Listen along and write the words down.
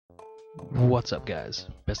What's up, guys?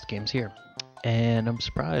 Best Games here. And I'm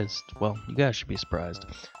surprised. Well, you guys should be surprised.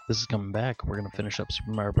 This is coming back. We're going to finish up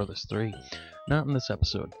Super Mario Bros. 3. Not in this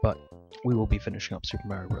episode, but we will be finishing up Super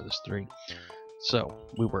Mario Bros. 3. So,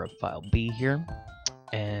 we were at File B here,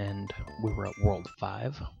 and we were at World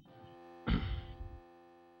 5. We're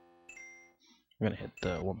going to hit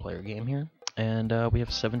the one-player game here, and we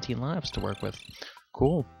have 17 lives to work with.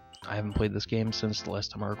 Cool. I haven't played this game since the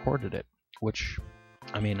last time I recorded it, which,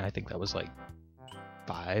 I mean, I think that was like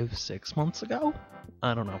 5-6 months ago?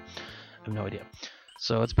 I don't know. I have no idea.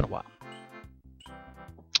 So it's been a while.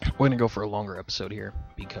 We're going to go for a longer episode here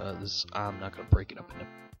because I'm not going to break it up into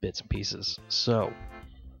bits and pieces. So,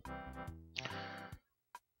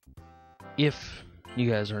 if you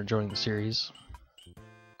guys are enjoying the series,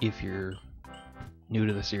 if you're new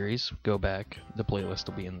to the series, go back. The playlist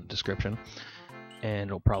will be in the description. And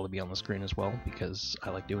it'll probably be on the screen as well because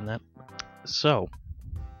I like doing that. So,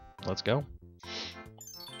 let's go.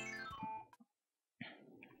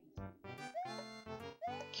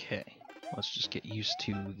 Okay, let's just get used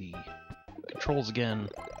to the controls again.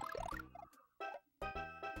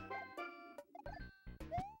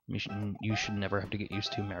 You should never have to get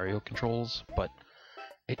used to Mario controls, but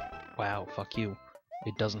wow, fuck you.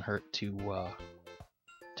 It doesn't hurt to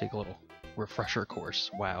take a little refresher course.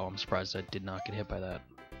 Wow, I'm surprised I did not get hit by that.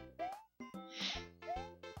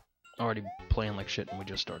 Already playing like shit and we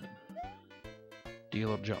just started. Do your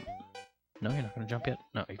little jump. No, you're not gonna jump yet?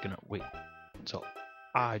 No, you're gonna wait until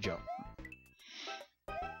I jump.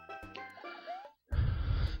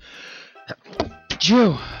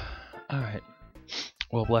 Joe! Alright.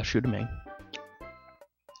 Well, bless you to me.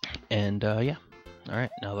 And, yeah.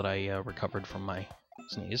 Alright, now that I recovered from my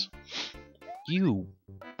sneeze. You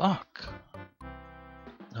fuck!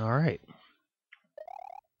 Alright.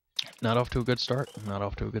 Not off to a good start. Not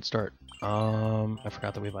off to a good start. I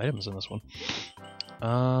forgot that we have items in this one.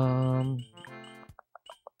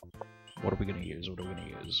 What are we gonna use? What are we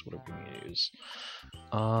gonna use? What are we gonna use?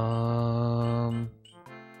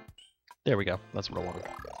 There we go. That's what I wanted.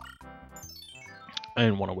 I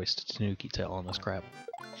didn't want to waste a Tanuki tail on this crap.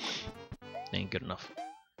 Ain't good enough.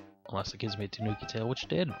 Unless the kids made Tanuki tail, which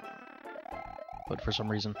did. But for some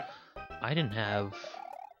reason, I didn't have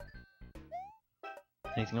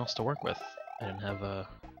anything else to work with. I didn't have a.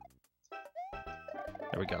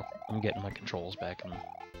 There we go. I'm getting my controls back in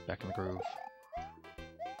the groove.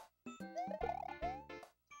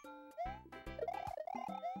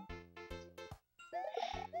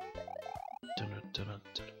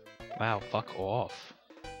 Wow, fuck off.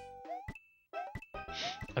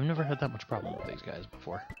 I've never had that much problem with these guys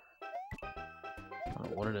before. I don't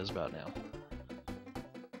know what it is about now.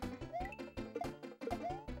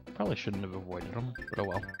 Probably shouldn't have avoided them, but oh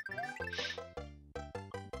well.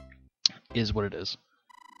 Is what it is.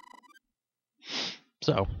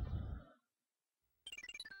 So,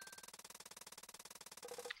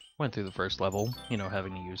 went through the first level, you know,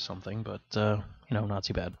 having to use something, but, you know, not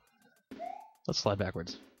too bad. Let's slide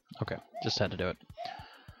backwards. Okay, just had to do it.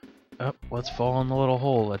 Oh, let's fall in the little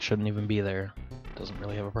hole that shouldn't even be there. Doesn't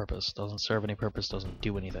really have a purpose. Doesn't serve any purpose, doesn't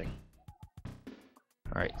do anything.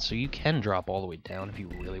 Alright, so you can drop all the way down if you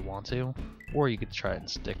really want to, or you could try and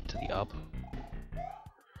stick to the up.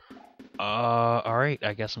 Alright,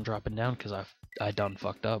 I guess I'm dropping down because I done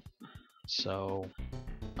fucked up. So,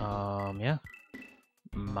 yeah.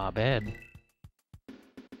 My bad.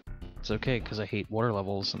 It's okay, because I hate water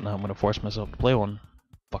levels, and now I'm gonna force myself to play one.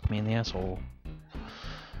 Fuck me in the asshole.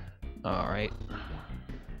 Alright.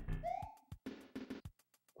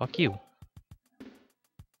 Fuck you.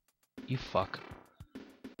 You fuck.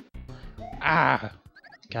 Ah!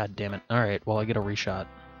 God damn it. Alright, well I get a reshot.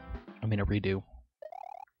 I mean a redo.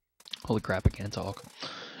 Holy crap, I can't talk.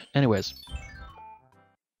 Anyways.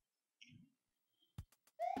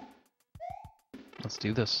 Let's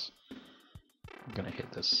do this. I'm gonna hit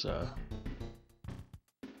this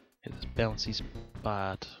bouncy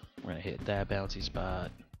spot. We're gonna hit that bouncy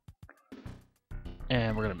spot.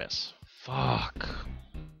 And we're gonna miss. Fuck.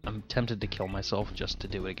 I'm tempted to kill myself just to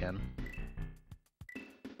do it again.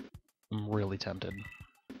 I'm really tempted.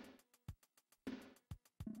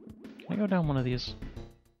 Can I go down one of these?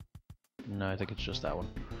 No, I think it's just that one.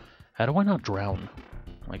 How do I not drown?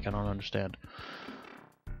 Like, I don't understand.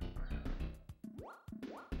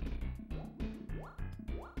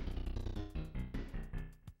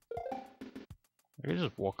 I could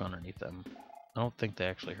just walk underneath them. I don't think they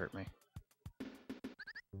actually hurt me.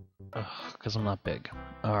 Ugh, because I'm not big.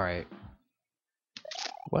 Alright.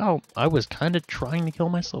 Well, I was kind of trying to kill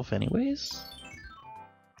myself anyways?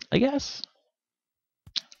 I guess?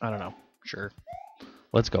 I don't know. Sure.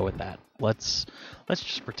 Let's go with that. Let's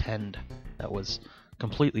just pretend that was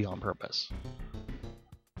completely on purpose.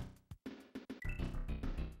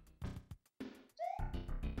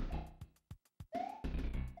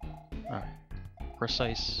 Alright.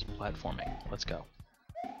 Precise platforming. Let's go.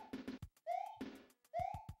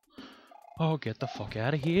 Oh, get the fuck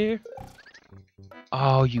out of here.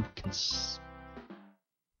 Oh, you can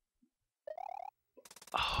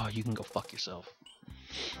oh, you can go fuck yourself.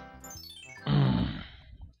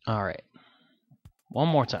 Alright. One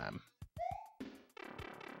more time.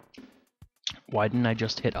 Why didn't I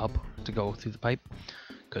just hit up to go through the pipe?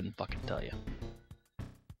 Couldn't fucking tell you.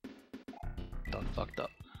 Done fucked up.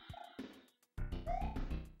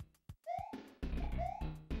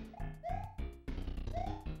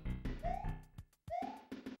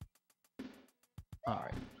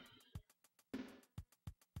 Alright.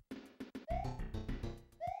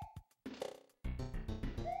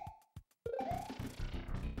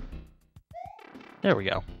 There we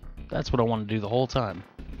go. That's what I wanted to do the whole time.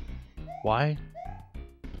 Why?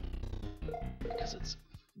 Because it's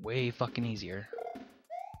way fucking easier.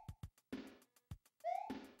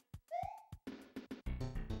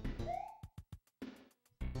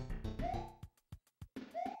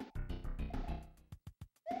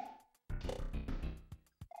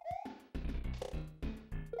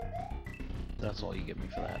 That's all you get me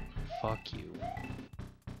for that. Fuck you.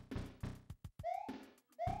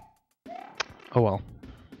 Oh well.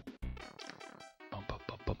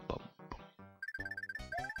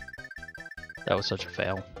 That was such a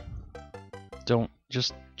fail. Don't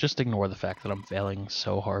just ignore the fact that I'm failing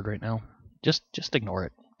so hard right now. Just ignore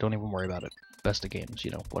it. Don't even worry about it. Best of games,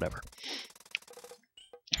 you know, whatever.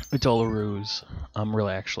 It's all a ruse. I'm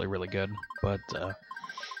actually really good, but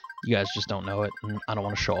you guys just don't know it, and I don't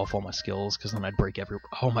want to show off all my skills because then I'd break every.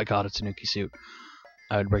 Oh my god, it's a Tanuki suit.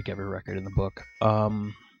 I would break every record in the book.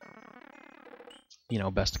 You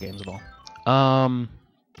know, best of games and all.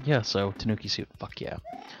 Yeah. So Tanuki suit, fuck yeah.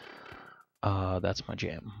 That's my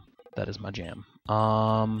jam. That is my jam.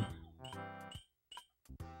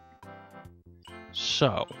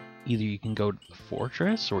 So either you can go to the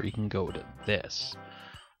fortress or you can go to this.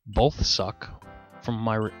 Both suck from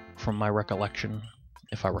my recollection,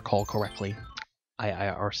 if I recall correctly.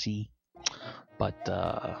 IIRC. But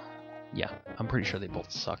yeah, I'm pretty sure they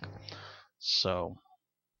both suck. So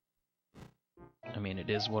I mean, it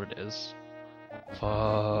is what it is.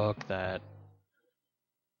 Fuck that.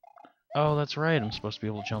 Oh, that's right, I'm supposed to be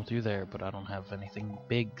able to jump through there, but I don't have anything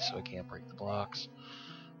big, so I can't break the blocks.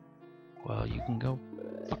 Well, you can go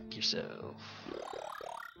fuck yourself.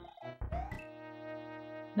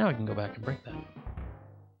 Now I can go back and break that.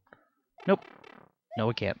 Nope. No,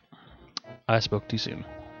 I can't. I spoke too soon.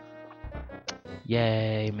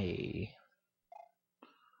 Yay, me.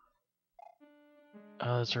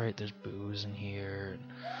 Oh, that's right, there's booze in here.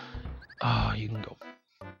 Oh, you can go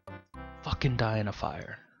fucking die in a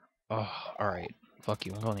fire. Oh, alright. Fuck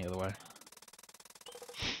you, I'm going the other way.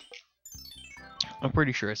 I'm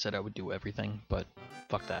pretty sure I said I would do everything, but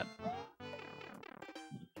fuck that.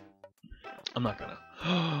 I'm not gonna.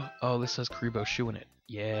 Oh, this has Kuribo Shoe in it.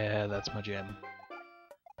 Yeah, that's my jam.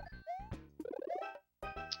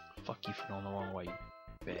 Fuck you for going the wrong way, you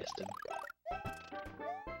bastard.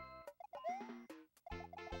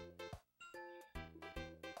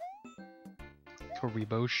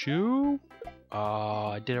 Kuribo Shoe?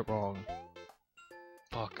 I did it wrong.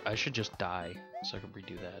 Fuck, I should just die so I can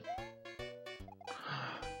redo that.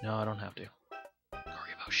 No, I don't have to.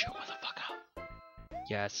 Kuribo Shoe, motherfucker.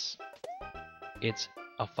 Yes. It's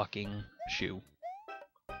a fucking shoe.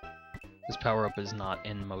 This power-up is not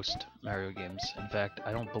in most Mario games. In fact,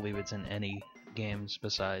 I don't believe it's in any games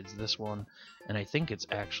besides this one. And I think it's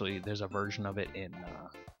actually, there's a version of it in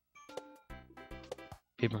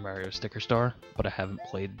Paper Mario Sticker Star, but I haven't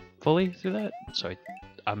played fully through that. So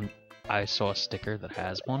I saw a sticker that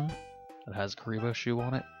has one, that has Kuribo Shoe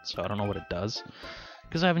on it. So I don't know what it does,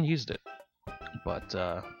 because I haven't used it. But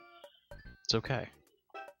it's okay.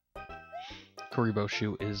 Kuribo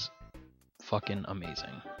Shoe is fucking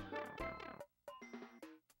amazing.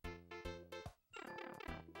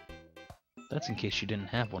 That's in case you didn't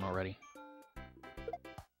have one already.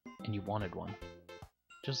 And you wanted one.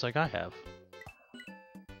 Just like I have.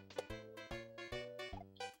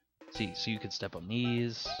 See, so you could step on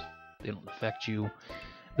these. They don't affect you.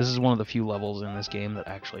 This is one of the few levels in this game that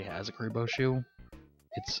actually has a Kuribo Shoe.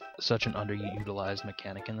 It's such an underutilized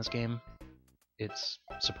mechanic in this game. It's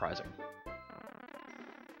surprising.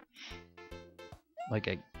 Like,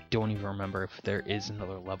 I don't even remember if there is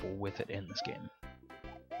another level with it in this game.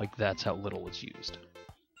 Like, that's how little it's used.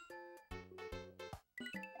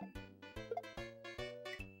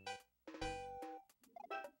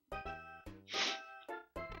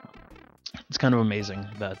 It's kind of amazing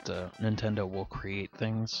that Nintendo will create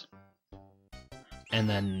things and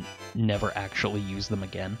then never actually use them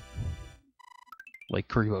again. Like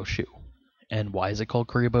Kuribo Shoe. And why is it called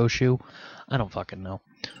Kuribo Shoe? I don't fucking know.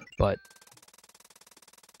 But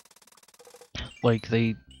like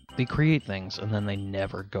they create things and then they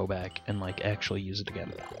never go back and like actually use it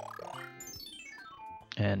again.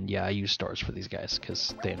 And yeah, I use stars for these guys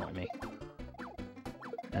because they annoy me.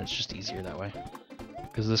 And it's just easier that way.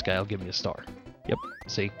 Because this guy will give me a star. Yep,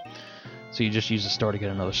 see? So you just use a star to get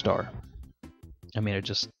another star. I mean,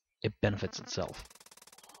 it benefits itself.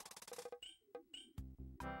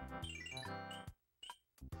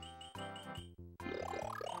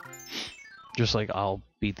 Just like I'll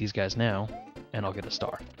beat these guys now, and I'll get a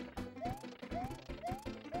star.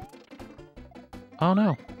 Oh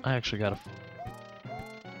no, I actually got a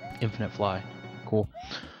infinite fly. Cool.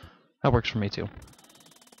 That works for me too.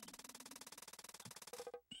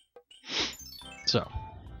 So,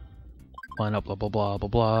 line up, blah blah blah blah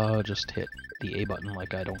blah, just hit the A button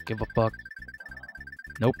like I don't give a fuck.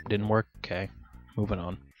 Nope, didn't work. Okay, moving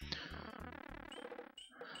on.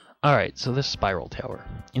 Alright, so this spiral tower.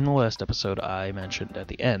 In the last episode, I mentioned at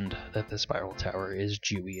the end that the spiral tower is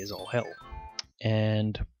Jewy as all hell.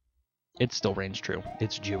 And it still reigns true.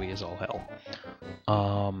 It's Jewy as all hell.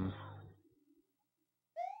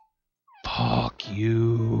 Fuck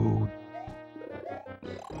you.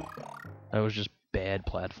 That was just bad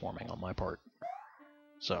platforming on my part.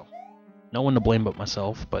 So, no one to blame but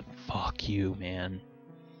myself, but fuck you, man.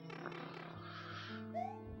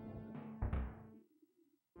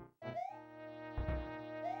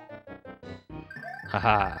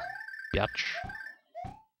 Haha, bitch.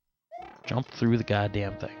 Jump through the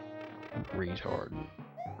goddamn thing. Retard.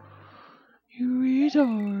 You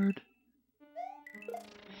retard.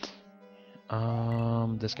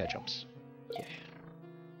 This guy jumps. Yeah.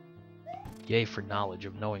 Yay for knowledge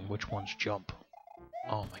of knowing which ones jump.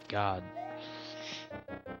 Oh my god.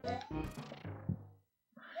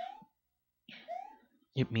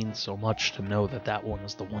 It means so much to know that that one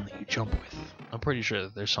is the one that you jump with. I'm pretty sure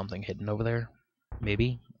that there's something hidden over there.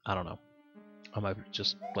 Maybe? I don't know. I might be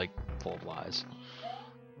just, like, full of lies.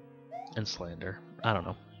 And slander. I don't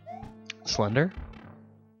know. Slender?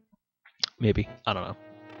 Maybe. I don't know.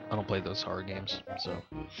 I don't play those horror games, so...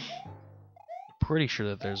 Pretty sure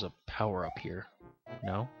that there's a power up here.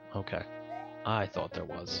 No? Okay. I thought there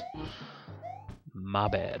was. My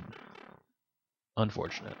bad.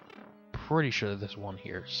 Unfortunate. Pretty sure there's one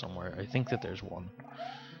here somewhere. I think that there's one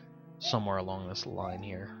somewhere along this line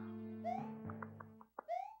here.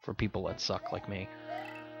 For people that suck like me.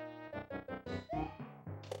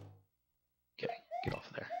 Okay, get off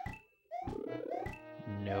of there.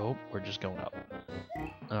 Nope, we're just going up.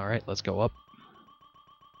 Alright, let's go up.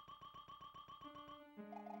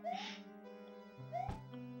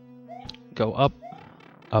 Go up.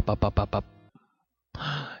 Up, up, up, up, up.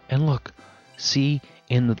 And look, see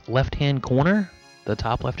in the left-hand corner, the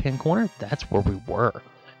top left-hand corner, that's where we were.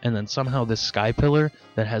 And then somehow this sky pillar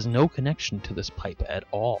that has no connection to this pipe at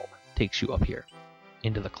all takes you up here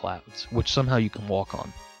into the clouds, which somehow you can walk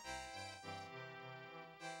on.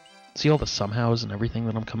 See all the somehows and everything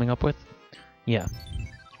that I'm coming up with? Yeah.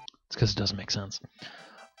 It's because it doesn't make sense.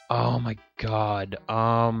 Oh my god.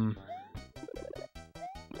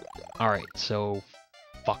 Alright, so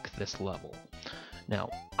fuck this level. Now,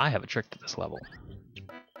 I have a trick to this level.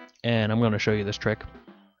 And I'm going to show you this trick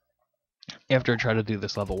after I try to do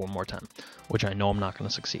this level one more time, which I know I'm not going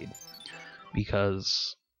to succeed.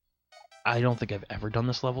 Because I don't think I've ever done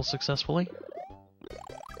this level successfully.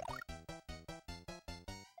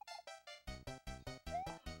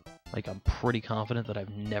 Like, I'm pretty confident that I've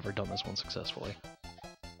never done this one successfully.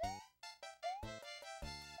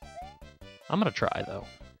 I'm gonna try, though.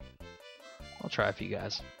 I'll try for you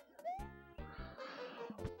guys.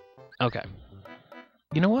 Okay.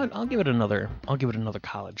 You know what? I'll give it another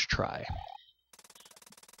college try.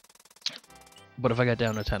 But if I get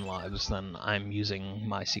down to 10 lives, then I'm using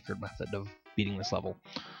my secret method of beating this level.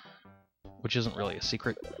 Which isn't really a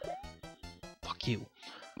secret. Fuck you.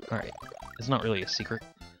 Alright. It's not really a secret.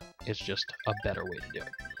 It's just a better way to do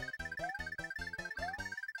it.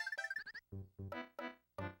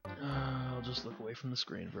 I'll just look away from the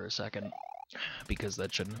screen for a second, because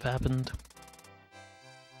that shouldn't have happened.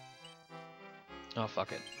 Oh,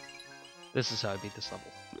 fuck it. This is how I beat this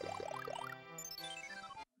level.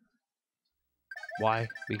 Why?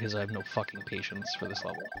 Because I have no fucking patience for this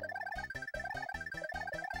level.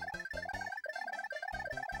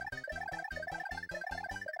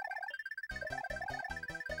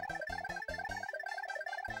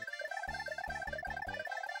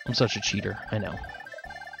 I'm such a cheater, I know.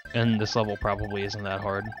 And this level probably isn't that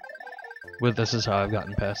hard. But this is how I've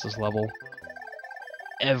gotten past this level.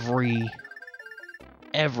 Every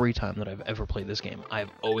time that I've ever played this game,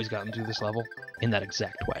 I've always gotten through this level in that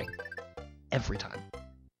exact way. Every time.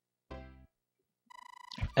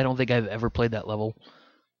 I don't think I've ever played that level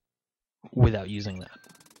without using that.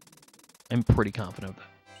 I'm pretty confident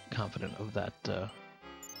of that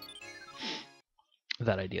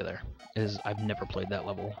that idea there. Is I've never played that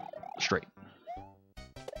level straight.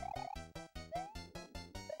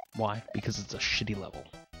 Why? Because it's a shitty level.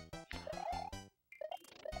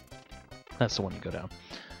 That's the one you go down.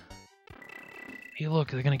 Hey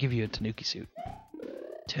look, they're gonna give you a Tanuki suit.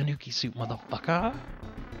 Tanuki suit, motherfucker!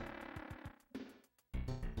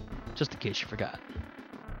 Just in case you forgot.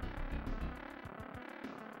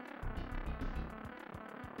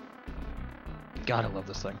 God, I love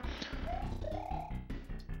this thing.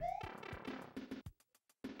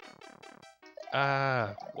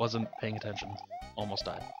 Wasn't paying attention. Almost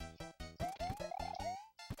died.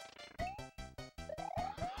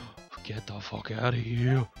 Get the fuck out of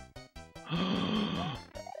here. No.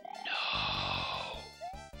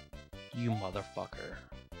 You motherfucker.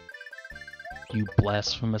 You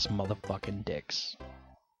blasphemous motherfucking dicks.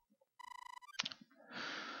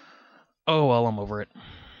 Oh, well, I'm over it.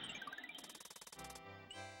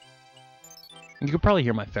 You could probably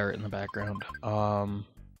hear my ferret in the background.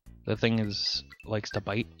 The thing likes to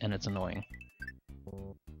bite, and it's annoying.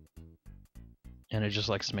 And it just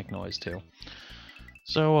likes to make noise, too.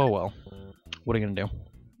 So, oh well. What are you gonna do?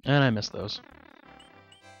 And I missed those.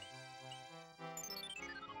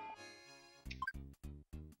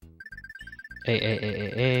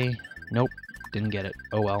 Nope, didn't get it.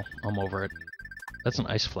 Oh well, I'm over it. That's an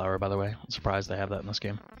ice flower, by the way. I'm surprised they have that in this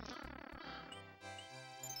game.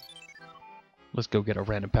 Let's go get a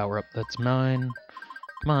random power-up. That's mine.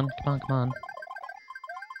 Come on, come on, come on.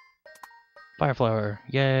 Fire flower.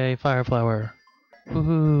 Yay, fire flower.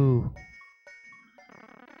 Woohoo!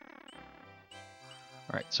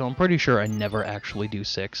 Alright, so I'm pretty sure I never actually do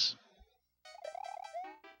 6.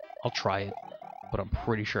 I'll try it, but I'm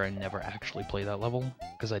pretty sure I never actually play that level,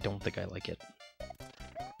 because I don't think I like it.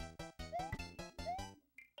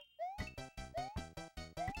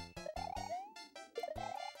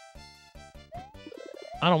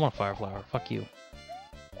 I don't want a fire flower. Fuck you.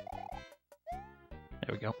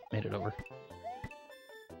 There we go. Made it over.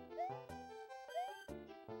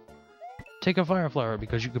 Take a fire flower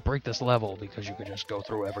because you could break this level, because you could just go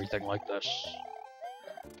through everything like this.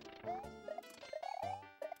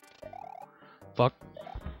 Fuck.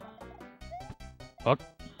 Fuck.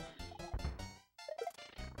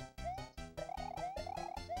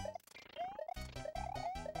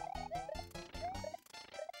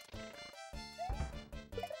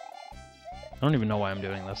 I don't even know why I'm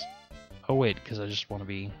doing this. Oh wait, because I just want to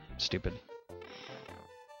be stupid.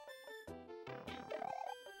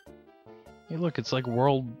 Hey look, it's like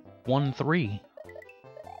World 1-3.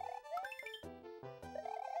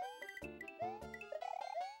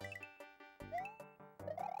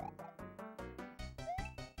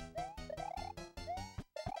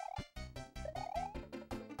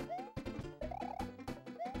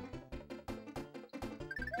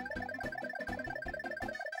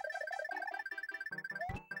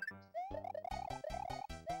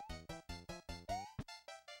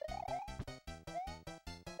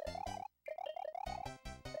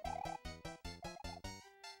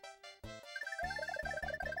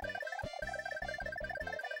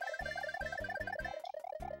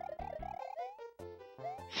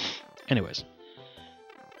 Anyways.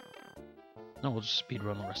 No, we'll just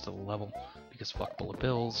speedrun the rest of the level, because fuck bullet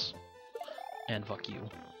bills, and fuck you.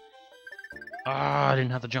 Ah, I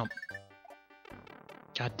didn't have to jump.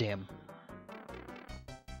 God damn.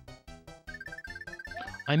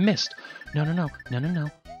 I missed! No, no, no, no, no, no.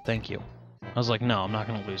 Thank you. I was like, no, I'm not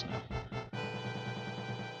gonna lose now.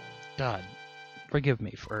 God, forgive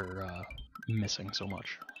me for, missing so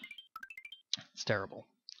much. It's terrible.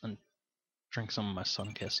 And drink some of my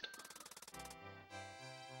Sunkist.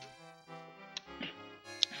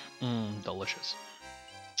 Delicious.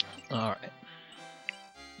 Alright.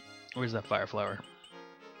 Where's that fire flower?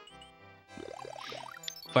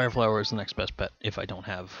 Fire flower is the next best bet if I don't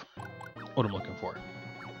have what I'm looking for.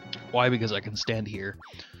 Why? Because I can stand here.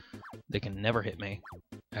 They can never hit me.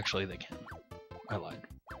 Actually, they can. I lied.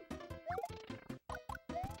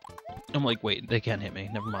 I'm like, wait, they can't hit me.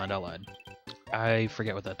 Never mind, I lied. I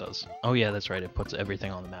forget what that does. Oh yeah, that's right, it puts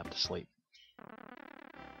everything on the map to sleep.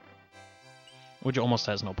 Which almost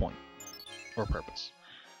has no point. Or purpose.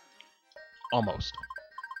 Almost.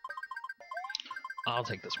 I'll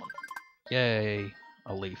take this one. Yay,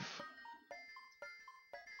 a leaf.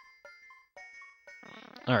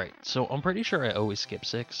 Alright, so I'm pretty sure I always skip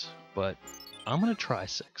 6, but I'm gonna try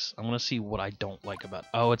 6. I'm gonna see what I don't like about...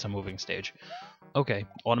 Oh, it's a moving stage. Okay,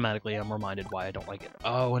 automatically I'm reminded why I don't like it.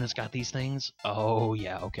 Oh, and it's got these things? Oh,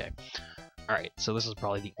 yeah, okay. Alright, so this is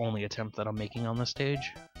probably the only attempt that I'm making on this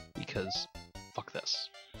stage, because fuck this.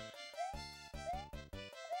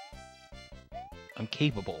 I'm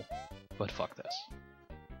capable, but fuck this.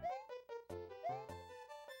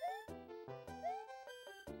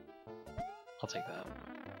 I'll take that.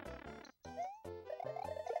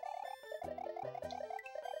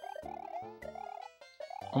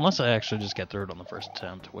 Unless I actually just get through it on the first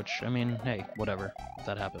attempt, which, I mean, hey, whatever. If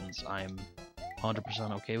that happens, I'm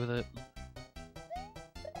 100% okay with it.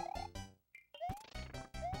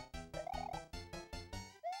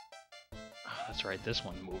 Oh, that's right, this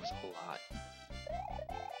one moves a lot.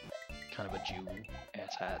 Kind of a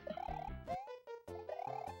Jew-ass hat.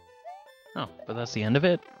 Oh, but that's the end of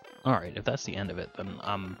it? Alright, if that's the end of it, then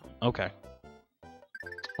I'm okay.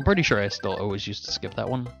 I'm pretty sure I still always used to skip that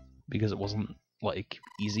one, because it wasn't, like,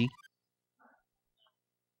 easy.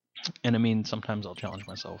 And I mean, sometimes I'll challenge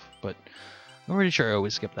myself, but I'm pretty sure I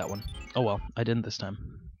always skip that one. Oh well, I didn't this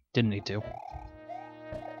time. Didn't need to.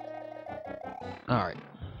 Alright.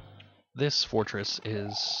 This fortress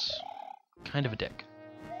is kind of a dick.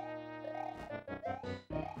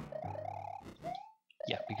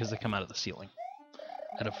 Yeah, because they come out of the ceiling.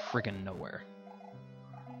 Out of friggin' nowhere.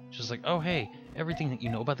 Just like, oh hey, everything that you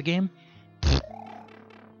know about the game?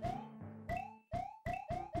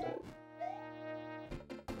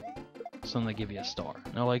 So then they give you a star.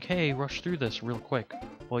 And they're like, hey, rush through this real quick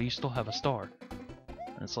while you still have a star.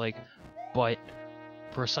 And it's like, but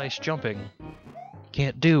precise jumping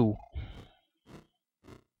can't do.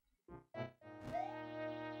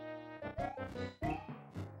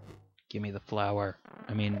 Give me the flower.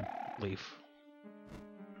 I mean, leaf.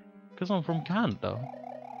 Because I'm from Canada.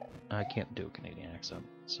 I can't do a Canadian accent,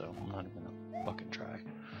 so I'm not even gonna fucking try.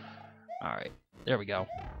 Alright, there we go.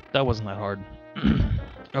 That wasn't that hard.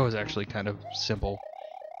 That was actually kind of simple.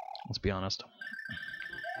 Let's be honest.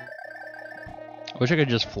 I wish I could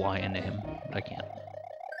just fly into him, but I can't.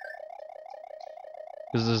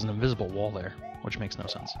 Because there's an invisible wall there, which makes no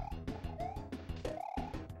sense.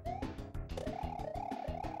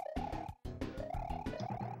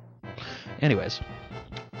 Anyways,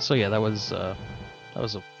 so yeah, that was a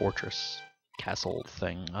fortress castle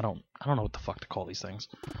thing. I don't know what the fuck to call these things.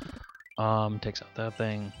 Takes out that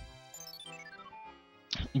thing,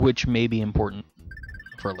 which may be important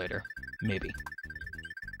for later, maybe.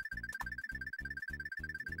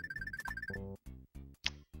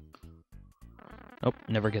 Nope,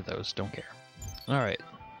 never get those. Don't care. All right.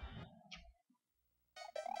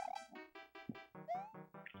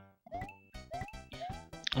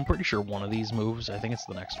 I'm pretty sure one of these moves, I think it's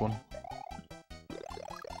the next one.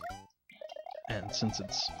 And since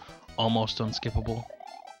it's almost unskippable,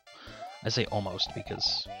 I say almost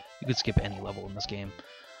because you could skip any level in this game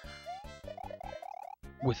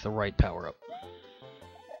with the right power-up,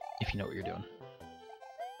 if you know what you're doing.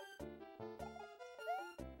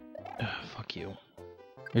 Ugh, fuck you.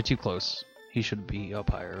 You're too close. He should be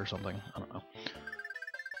up higher or something. I don't know.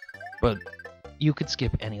 But you could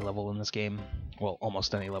skip any level in this game. Well,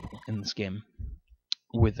 almost any level in this game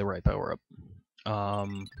with the right power-up.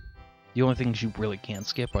 The only things you really can't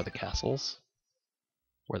skip are the castles,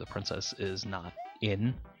 where the princess is not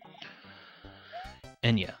in.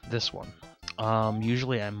 And yeah, this one.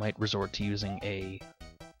 Usually I might resort to using a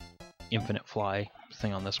infinite fly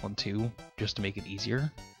thing on this one too, just to make it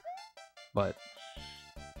easier. But,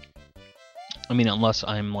 I mean, unless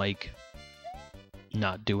I'm, like,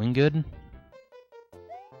 not doing good,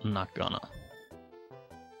 I'm not gonna.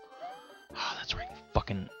 Oh, that's right,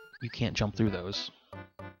 fucking, you can't jump through those.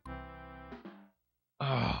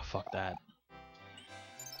 Oh, fuck that.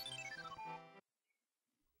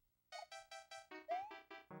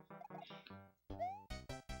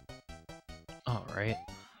 Alright,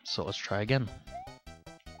 so let's try again.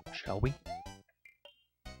 Shall we?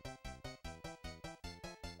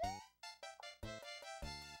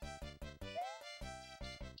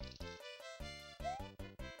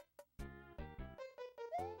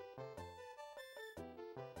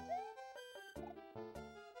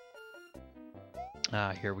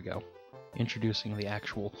 Ah, here we go. Introducing the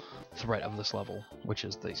actual threat of this level, which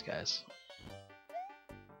is these guys.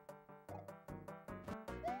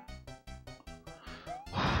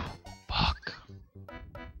 Fuck.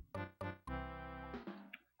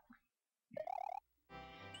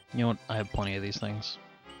 You know what? I have plenty of these things.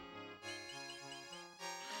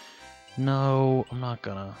 No, I'm not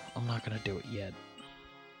gonna do it yet.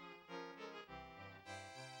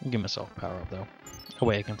 I'll give myself power up though. That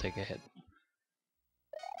way I can take a hit.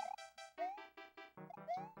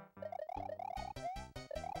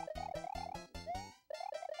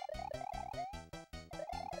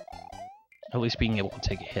 At least being able to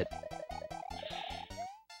take a hit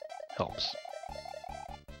helps.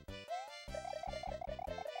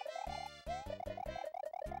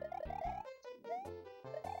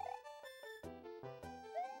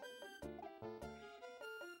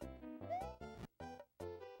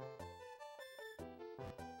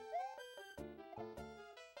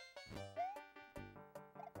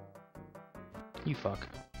 You fuck.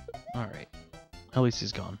 Alright. At least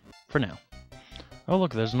he's gone. For now. Oh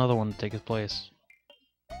look, there's another one to take his place.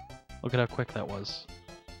 Look at how quick that was.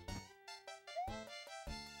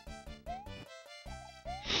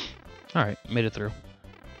 Alright, made it through.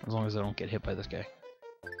 As long as I don't get hit by this guy.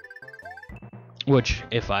 Which,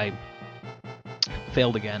 if I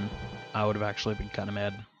failed again, I would have actually been kind of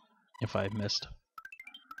mad if I missed.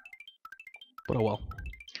 But oh well.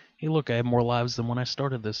 Hey look, I have more lives than when I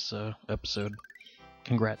started this episode.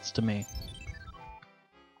 Congrats to me.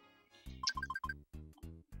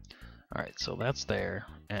 Alright, so that's there,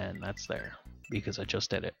 and that's there. Because I just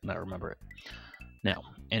did it, and I remember it. Now,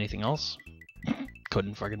 anything else?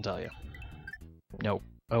 Couldn't fucking tell you. Nope.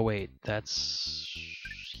 Oh wait, that's...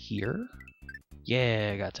 here?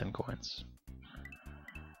 Yeah, I got 10 coins.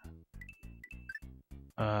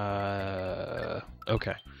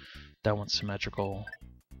 Okay. That one's symmetrical.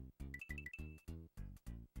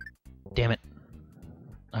 Damn it.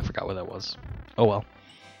 I forgot what that was. Oh well.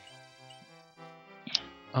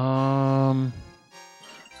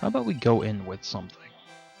 How about we go in with something?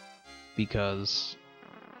 Because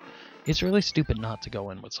it's really stupid not to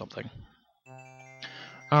go in with something.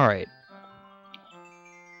 Alright.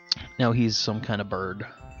 Now he's some kind of bird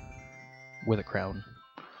with a crown.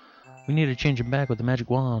 We need to change him back with the magic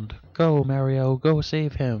wand. Go, Mario, go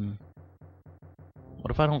save him. What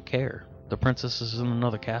if I don't care? The princess is in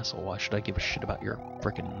another castle. Why should I give a shit about your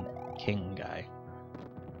frickin' king guy?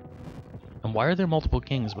 And why are there multiple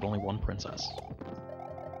kings but only one princess?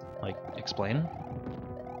 Like, explain?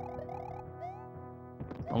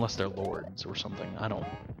 Unless they're lords or something. I don't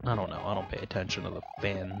know. I don't pay attention to the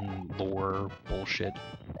fan lore bullshit.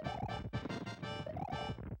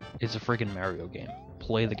 It's a friggin' Mario game.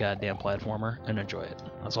 Play the goddamn platformer and enjoy it.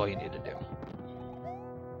 That's all you need to do.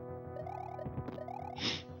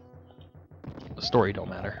 The story don't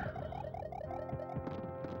matter.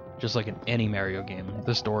 Just like in any Mario game,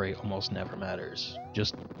 the story almost never matters.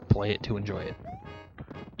 Just play it to enjoy it.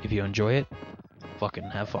 If you enjoy it, fucking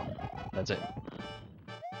have fun. That's it.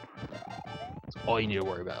 That's all you need to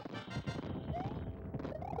worry about.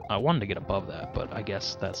 I wanted to get above that, but I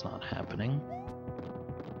guess that's not happening.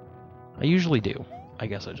 I usually do. I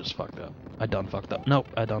guess I just fucked up. I done fucked up. Nope,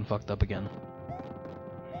 I done fucked up again.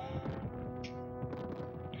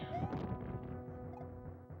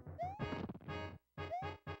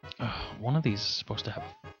 One of these is supposed to have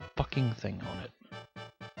a fucking thing on it.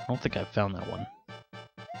 I don't think I've found that one.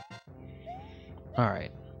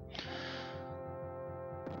 Alright.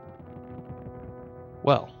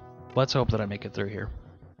 Well, let's hope that I make it through here.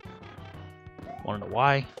 Wanna know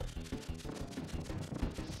why?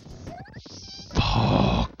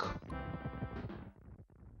 Fuck!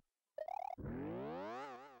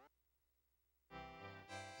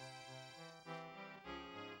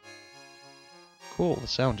 Cool, the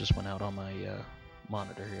sound just went out on my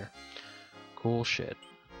monitor here. Cool shit.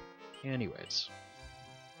 Anyways.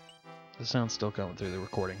 The sound's still coming through the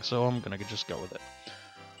recording, so I'm gonna just go with it.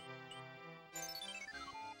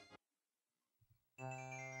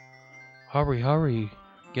 Hurry, hurry!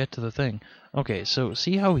 Get to the thing. Okay, so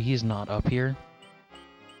see how he's not up here?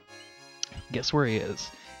 Guess where he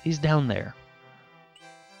is? He's down there.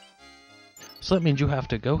 So that means you have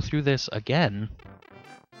to go through this again.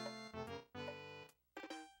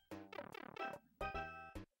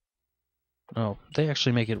 Oh, they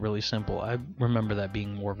actually make it really simple. I remember that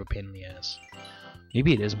being more of a pain in the ass.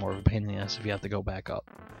 Maybe it is more of a pain in the ass if you have to go back up.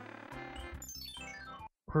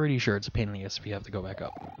 Pretty sure it's a pain in the ass if you have to go back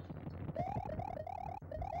up.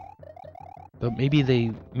 But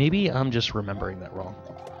maybe I'm just remembering that wrong.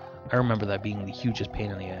 I remember that being the hugest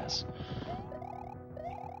pain in the ass.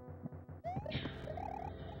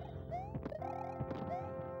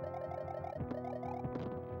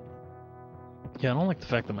 Yeah, I don't like the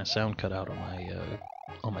fact that my sound cut out on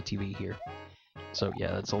my TV here. So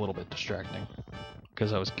yeah, that's a little bit distracting.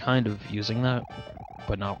 Because I was kind of using that,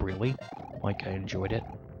 but not really. Like, I enjoyed it.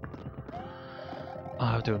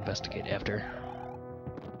 I'll have to investigate after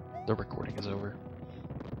the recording is over.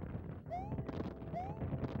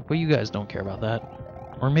 But you guys don't care about that.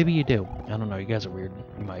 Or maybe you do. I don't know, you guys are weird.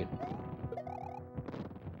 You might.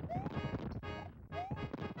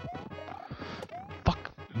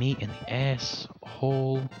 Fuck me in the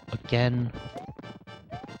asshole again.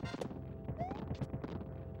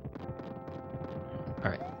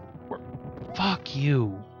 Alright. Fuck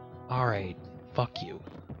you. Alright. Fuck you.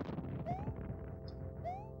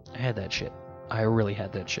 I had that shit. I really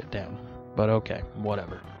had that shit down. But okay,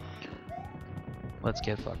 whatever. Let's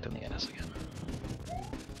get fucked in the ass again.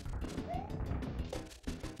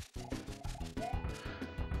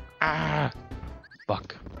 Ah!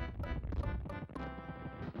 Fuck.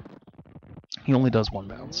 He only does one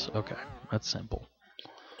bounce. Okay, that's simple.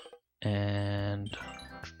 And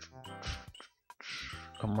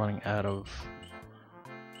I'm running out of...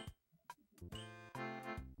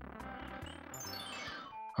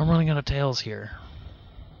 I'm running out of tails here.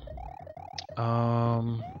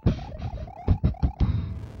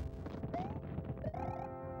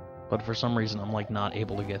 But for some reason I'm like not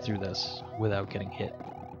able to get through this without getting hit.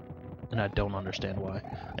 And I don't understand why.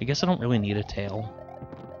 I guess I don't really need a tail.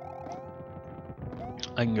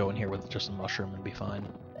 I can go in here with just a mushroom and be fine.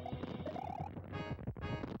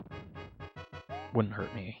 Wouldn't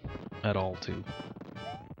hurt me at all to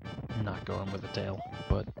not go in with a tail.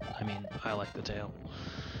 But, I mean, I like the tail.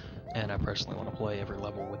 And I personally want to play every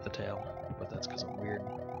level with the tail. But that's because I'm weird.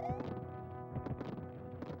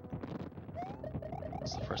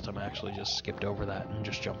 It's the first time I actually just skipped over that and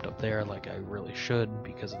just jumped up there like I really should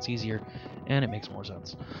because it's easier and it makes more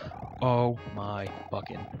sense. Oh my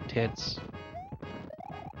fucking tits.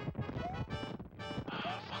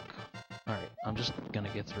 Fuck. Alright, I'm just gonna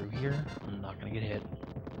get through here. I'm not gonna get hit.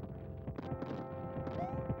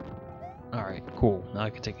 Alright, cool. Now I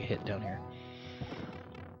can take a hit down here.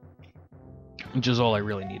 Which is all I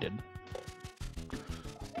really needed.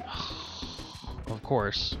 Of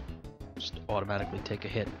course. Just automatically take a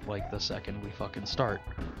hit like the second we fucking start.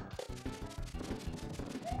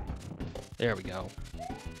 There we go.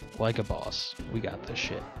 Like a boss. We got this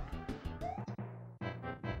shit.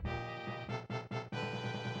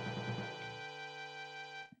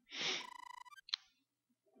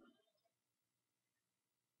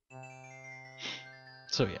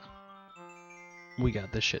 So yeah. We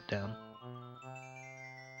got this shit down.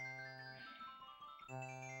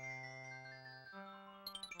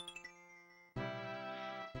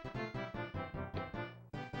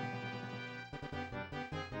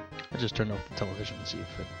 I just turned off the television to see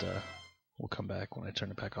if it will come back when I turn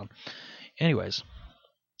it back on. Anyways,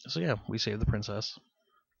 so yeah, we save the princess,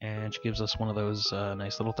 and she gives us one of those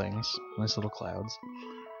nice little things, nice little clouds,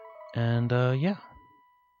 and yeah.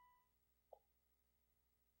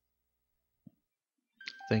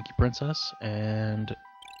 Thank you, princess, and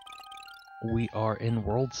we are in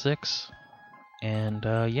World 6, and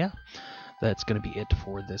yeah, that's going to be it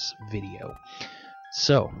for this video.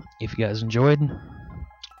 So, if you guys enjoyed,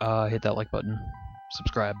 hit that like button,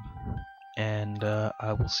 subscribe, and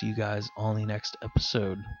I will see you guys on the next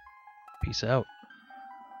episode. Peace out.